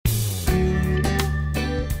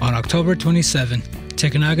On October 27th,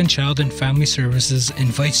 Tikinagan Child and Family Services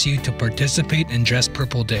invites you to participate in Dress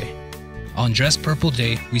Purple Day. On Dress Purple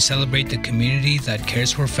Day, we celebrate the community that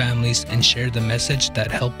cares for families and share the message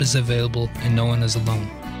that help is available and no one is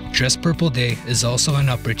alone. Dress Purple Day is also an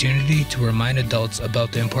opportunity to remind adults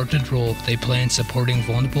about the important role they play in supporting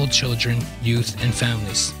vulnerable children, youth, and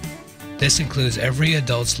families. This includes every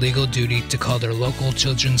adult's legal duty to call their local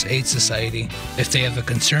Children's Aid Society if they have a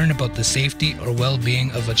concern about the safety or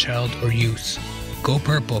well-being of a child or youth. Go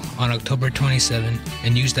Purple on October 27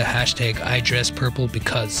 and use the hashtag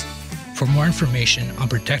 #IDressPurpleBecause. For more information on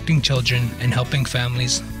protecting children and helping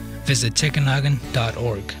families, visit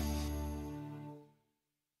tikinagan.org.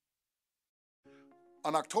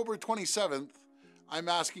 On October 27th, I'm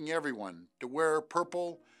asking everyone to wear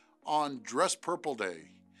purple on Dress Purple Day.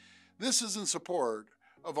 This is in support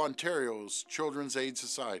of Ontario's Children's Aid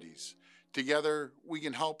Societies. Together, we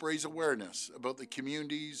can help raise awareness about the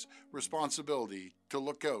community's responsibility to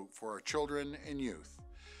look out for our children and youth.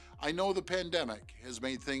 I know the pandemic has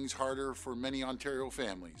made things harder for many Ontario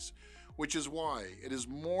families, which is why it is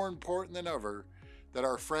more important than ever that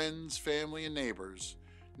our friends, family, and neighbors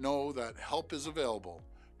know that help is available,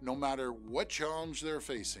 no matter what challenge they're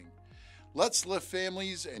facing. Let's lift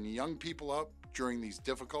families and young people up during these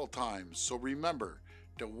difficult times, so remember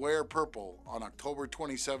to wear purple on October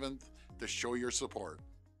 27th to show your support.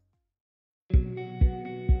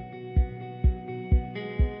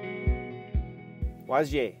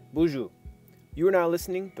 Wazye, Buju. You are now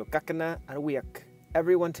listening to Kahkenuh Aweyuk,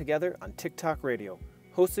 Everyone Together on TikTok Radio,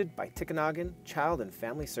 hosted by Tikinagan Child and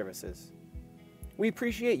Family Services. We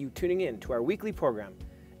appreciate you tuning in to our weekly program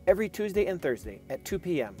every Tuesday and Thursday at 2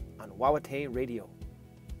 p.m. on Wawate Radio.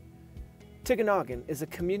 Tikinagan is a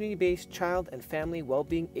community-based child and family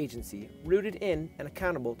well-being agency rooted in and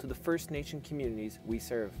accountable to the First Nation communities we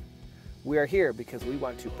serve. We are here because we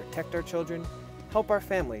want to protect our children, help our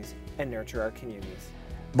families, and nurture our communities.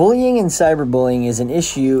 Bullying and cyberbullying is an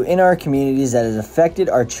issue in our communities that has affected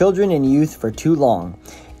our children and youth for too long.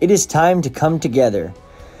 It is time to come together,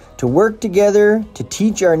 to work together, to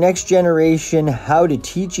teach our next generation how to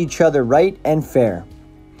teach each other right and fair.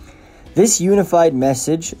 This unified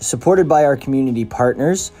message, supported by our community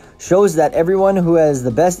partners, shows that everyone who has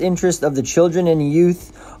the best interest of the children and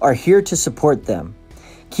youth are here to support them.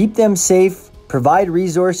 Keep them safe, provide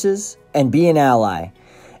resources, and be an ally.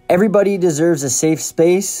 Everybody deserves a safe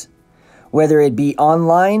space, whether it be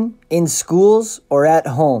online, in schools, or at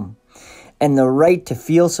home, and the right to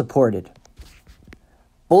feel supported.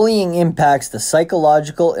 Bullying impacts the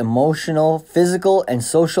psychological, emotional, physical, and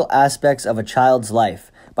social aspects of a child's life.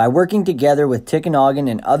 By working together with Tikinagan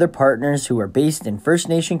and other partners who are based in First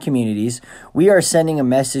Nation communities, we are sending a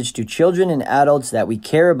message to children and adults that we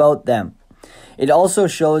care about them. It also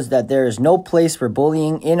shows that there is no place for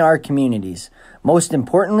bullying in our communities. Most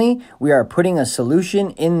importantly, we are putting a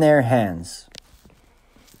solution in their hands.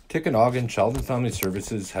 Tikinagan Child and Family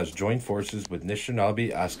Services has joined forces with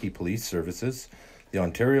Anishinaabe-Aski Police Services, the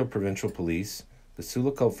Ontario Provincial Police, the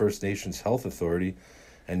Sulakal First Nations Health Authority,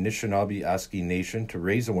 and Anishinaabe-Aski Nation to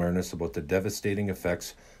raise awareness about the devastating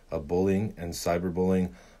effects of bullying and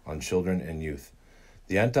cyberbullying on children and youth.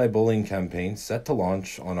 The anti-bullying campaign, set to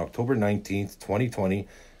launch on October 19th, 2020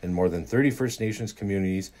 in more than 30 First Nations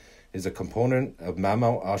communities, is a component of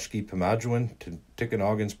Mamau Ashki Pamajuan to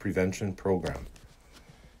Tikinagan's prevention program.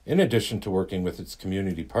 In addition to working with its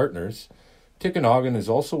community partners, Tikinagan is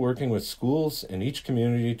also working with schools in each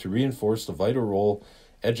community to reinforce the vital role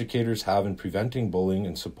educators have in preventing bullying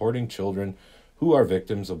and supporting children who are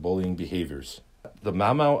victims of bullying behaviors. The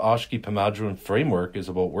Mamau Ashki Pamajuan framework is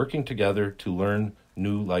about working together to learn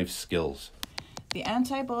new life skills. The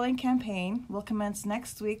anti-bullying campaign will commence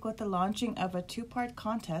next week with the launching of a two-part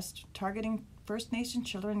contest targeting First Nation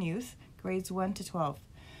children and youth, grades 1 to 12.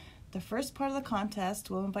 The first part of the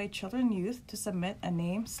contest will invite children and youth to submit a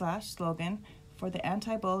name/slogan for the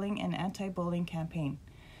anti-bullying and anti-bullying campaign.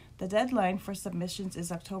 The deadline for submissions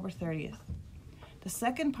is October 30th. The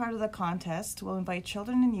second part of the contest will invite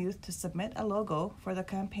children and youth to submit a logo for the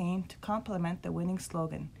campaign to complement the winning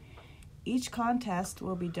slogan. Each contest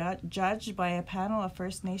will be judged by a panel of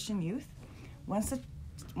First Nation youth. Once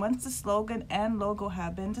the slogan and logo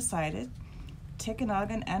have been decided,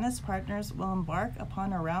 Tikinagan and its partners will embark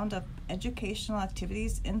upon a round of educational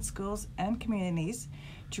activities in schools and communities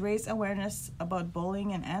to raise awareness about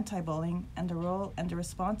bullying and anti-bullying and the role and the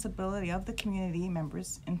responsibility of the community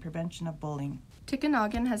members in prevention of bullying.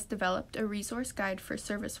 Tikinagan has developed a resource guide for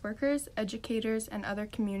service workers, educators, and other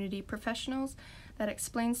community professionals that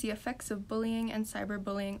explains the effects of bullying and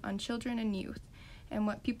cyberbullying on children and youth, and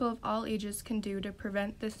what people of all ages can do to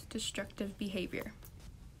prevent this destructive behavior.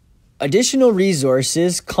 Additional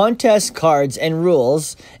resources, contest cards and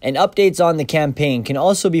rules, and updates on the campaign can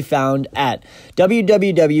also be found at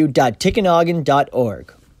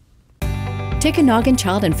www.tikinagan.org. Tikinagan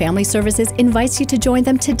Child and Family Services invites you to join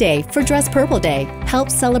them today for Dress Purple Day.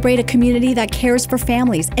 Help celebrate a community that cares for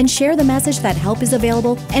families and share the message that help is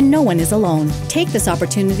available and no one is alone. Take this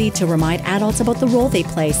opportunity to remind adults about the role they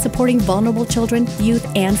play supporting vulnerable children, youth,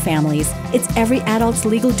 and families. It's every adult's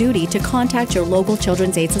legal duty to contact your local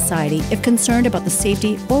Children's Aid Society if concerned about the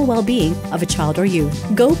safety or well-being of a child or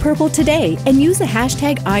youth. Go purple today and use the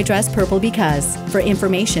hashtag #IDressPurpleBecause. For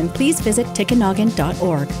information, please visit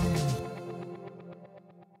tikinagan.org.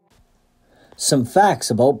 Some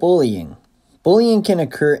facts about bullying. Bullying can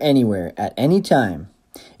occur anywhere, at any time.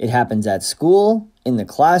 It happens at school, in the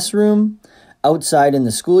classroom, outside in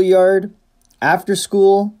the schoolyard, after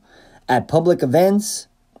school, at public events,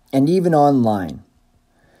 and even online.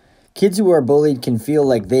 Kids who are bullied can feel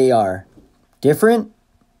like they are different,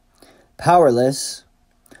 powerless,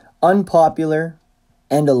 unpopular,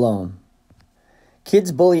 and alone.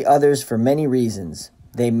 Kids bully others for many reasons.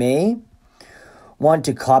 They may want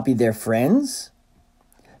to copy their friends,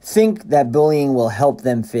 think that bullying will help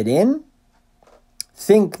them fit in,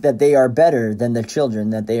 think that they are better than the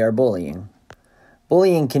children that they are bullying.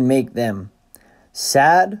 Bullying can make them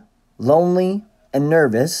sad, lonely, and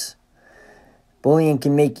nervous. Bullying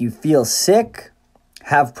can make you feel sick,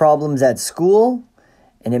 have problems at school,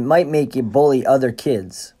 and it might make you bully other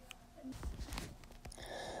kids.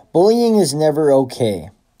 Bullying is never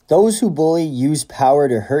okay. Those who bully use power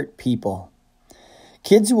to hurt people.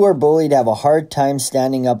 Kids who are bullied have a hard time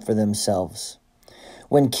standing up for themselves.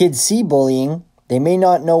 When kids see bullying, they may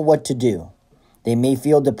not know what to do. They may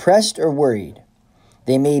feel depressed or worried.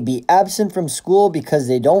 They may be absent from school because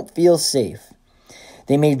they don't feel safe.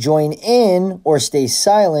 They may join in or stay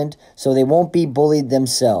silent so they won't be bullied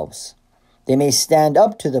themselves. They may stand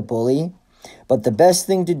up to the bully, but the best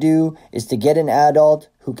thing to do is to get an adult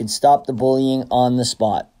who can stop the bullying on the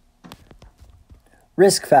spot.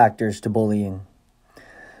 Risk factors to bullying.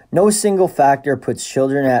 No single factor puts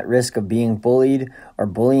children at risk of being bullied or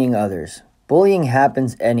bullying others. Bullying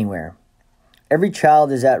happens anywhere. Every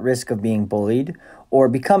child is at risk of being bullied or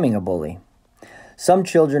becoming a bully. Some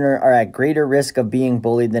children are at greater risk of being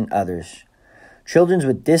bullied than others. Children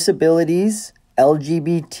with disabilities,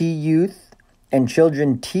 LGBT youth, and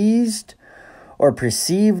children teased or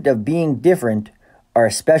perceived of being different are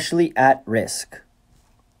especially at risk.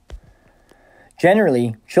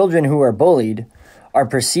 Generally, children who are bullied are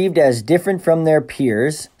perceived as different from their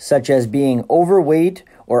peers, such as being overweight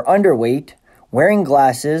or underweight, wearing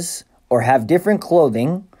glasses, or have different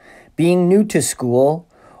clothing, being new to school,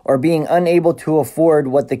 or being unable to afford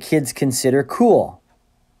what the kids consider cool.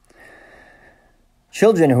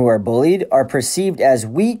 Children who are bullied are perceived as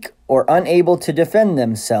weak or unable to defend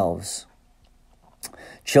themselves.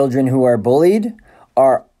 Children who are bullied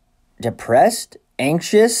are depressed,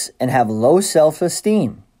 anxious, and have low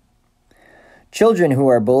self-esteem. Children who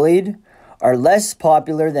are bullied are less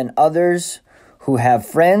popular than others who have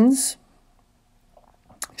friends.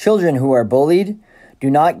 Children who are bullied do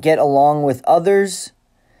not get along with others,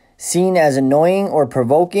 seen as annoying or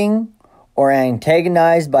provoking, or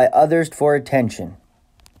antagonized by others for attention.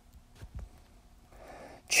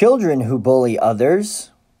 Children who bully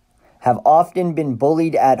others have often been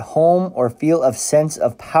bullied at home or feel a sense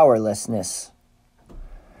of powerlessness.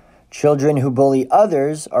 Children who bully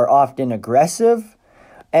others are often aggressive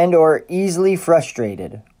and or easily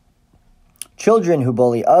frustrated. Children who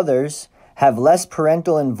bully others have less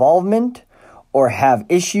parental involvement or have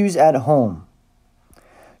issues at home.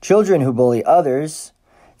 Children who bully others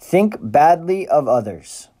think badly of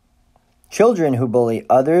others. Children who bully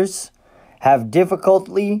others have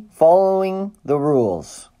difficulty following the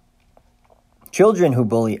rules. Children who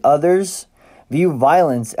bully others view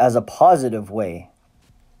violence as a positive way.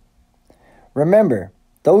 Remember,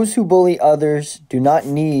 those who bully others do not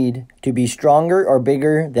need to be stronger or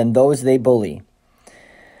bigger than those they bully.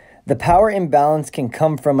 The power imbalance can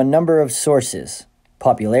come from a number of sources: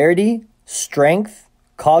 popularity, strength,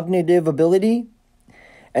 cognitive ability,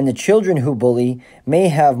 and the children who bully may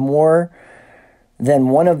have more than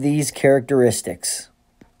one of these characteristics.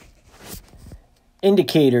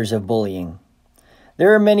 Indicators of bullying.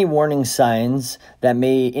 There are many warning signs that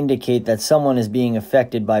may indicate that someone is being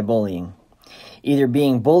affected by bullying, either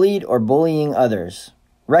being bullied or bullying others.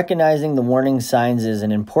 Recognizing the warning signs is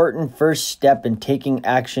an important first step in taking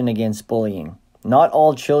action against bullying. Not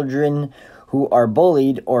all children who are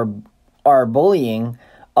bullied or are bullying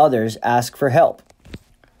others ask for help.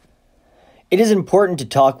 It is important to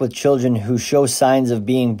talk with children who show signs of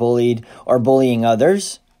being bullied or bullying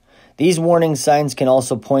others. These warning signs can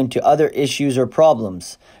also point to other issues or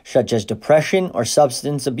problems, such as depression or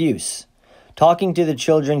substance abuse. Talking to the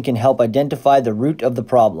children can help identify the root of the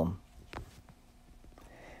problem.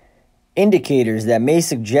 Indicators that may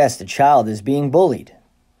suggest a child is being bullied: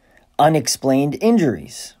 unexplained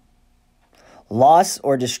injuries, loss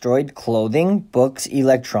or destroyed clothing, books,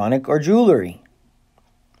 electronic, or jewelry,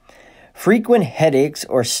 frequent headaches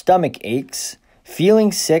or stomach aches,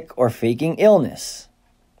 feeling sick or faking illness,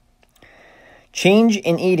 change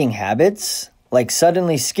in eating habits, like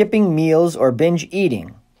suddenly skipping meals or binge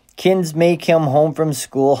eating. Kids may come home from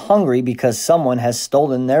school hungry because someone has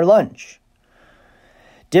stolen their lunch.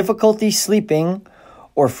 Difficulty sleeping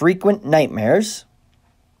or frequent nightmares,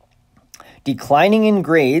 declining in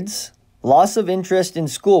grades, loss of interest in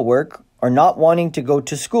schoolwork or not wanting to go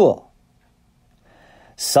to school,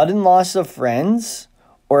 sudden loss of friends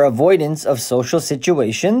or avoidance of social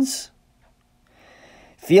situations,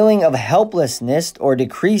 feeling of helplessness or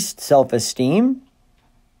decreased self-esteem,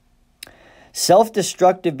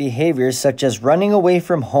 self-destructive behaviors such as running away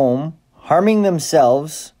from home, harming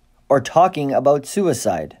themselves, or talking about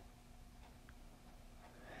suicide.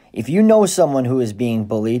 If you know someone who is being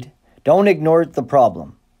bullied, don't ignore the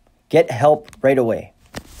problem. Get help right away.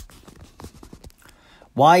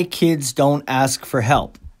 Why kids don't ask for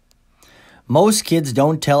help? Most kids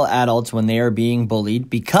don't tell adults when they are being bullied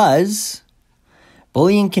because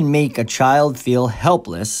bullying can make a child feel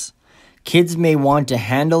helpless. Kids may want to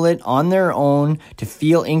handle it on their own to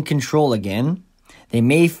feel in control again. They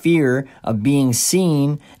may fear of being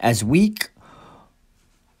seen as weak.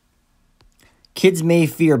 Kids may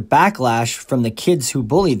fear backlash from the kids who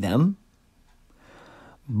bully them.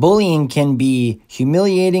 Bullying can be a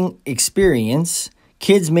humiliating experience.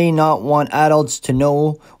 Kids may not want adults to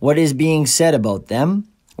know what is being said about them,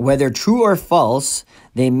 whether true or false.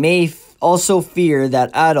 They may also fear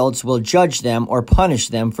that adults will judge them or punish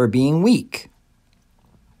them for being weak.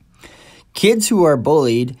 Kids who are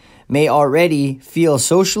bullied may already feel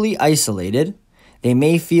socially isolated. They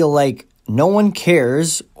may feel like no one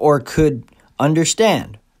cares or could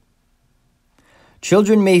understand.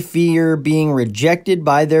 Children may fear being rejected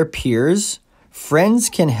by their peers. Friends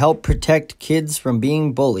can help protect kids from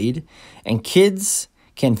being bullied, and kids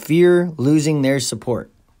can fear losing their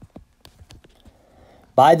support.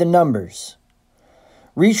 By the numbers.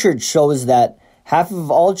 Research shows that half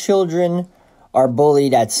of all children are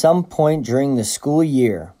bullied at some point during the school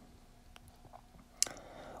year.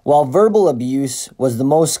 While verbal abuse was the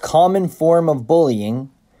most common form of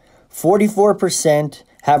bullying, 44%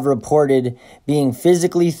 have reported being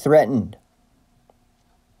physically threatened.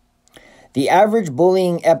 The average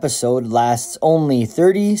bullying episode lasts only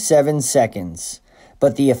 37 seconds,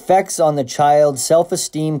 but the effects on the child's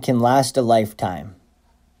self-esteem can last a lifetime.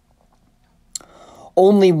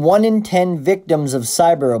 Only 1 in 10 victims of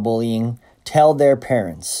cyberbullying tell their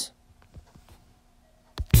parents.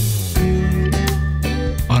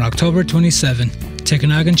 On October 27,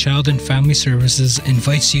 Tikinagan Child and Family Services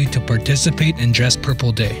invites you to participate in Dress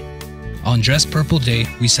Purple Day. On Dress Purple Day,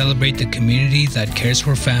 we celebrate the community that cares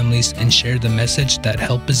for families and share the message that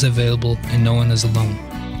help is available and no one is alone.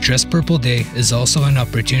 Dress Purple Day is also an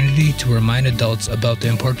opportunity to remind adults about the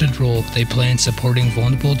important role they play in supporting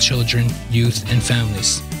vulnerable children, youth, and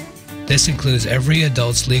families. This includes every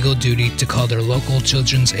adult's legal duty to call their local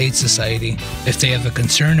Children's Aid Society if they have a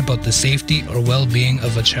concern about the safety or well-being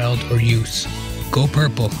of a child or youth. Go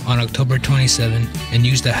Purple on October 27 and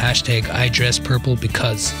use the hashtag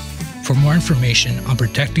 #IDressPurpleBecause. For more information on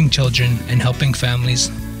protecting children and helping families,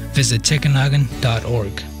 visit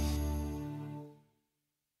Tikinagan.org.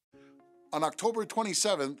 On October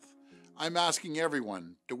 27th, I'm asking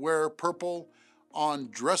everyone to wear purple on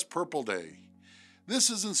Dress Purple Day. This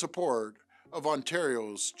is in support of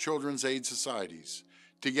Ontario's Children's Aid Societies.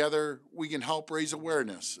 Together, we can help raise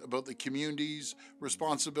awareness about the community's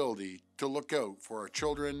responsibility to look out for our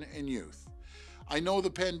children and youth. I know the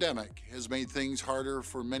pandemic has made things harder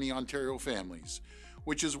for many Ontario families,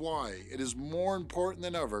 which is why it is more important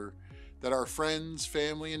than ever that our friends,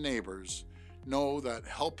 family, and neighbors know that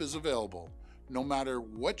help is available, no matter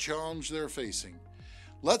what challenge they're facing.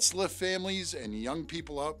 Let's lift families and young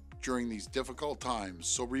people up during these difficult times,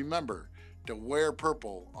 so remember to wear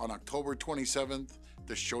purple on October 27th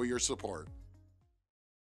to show your support.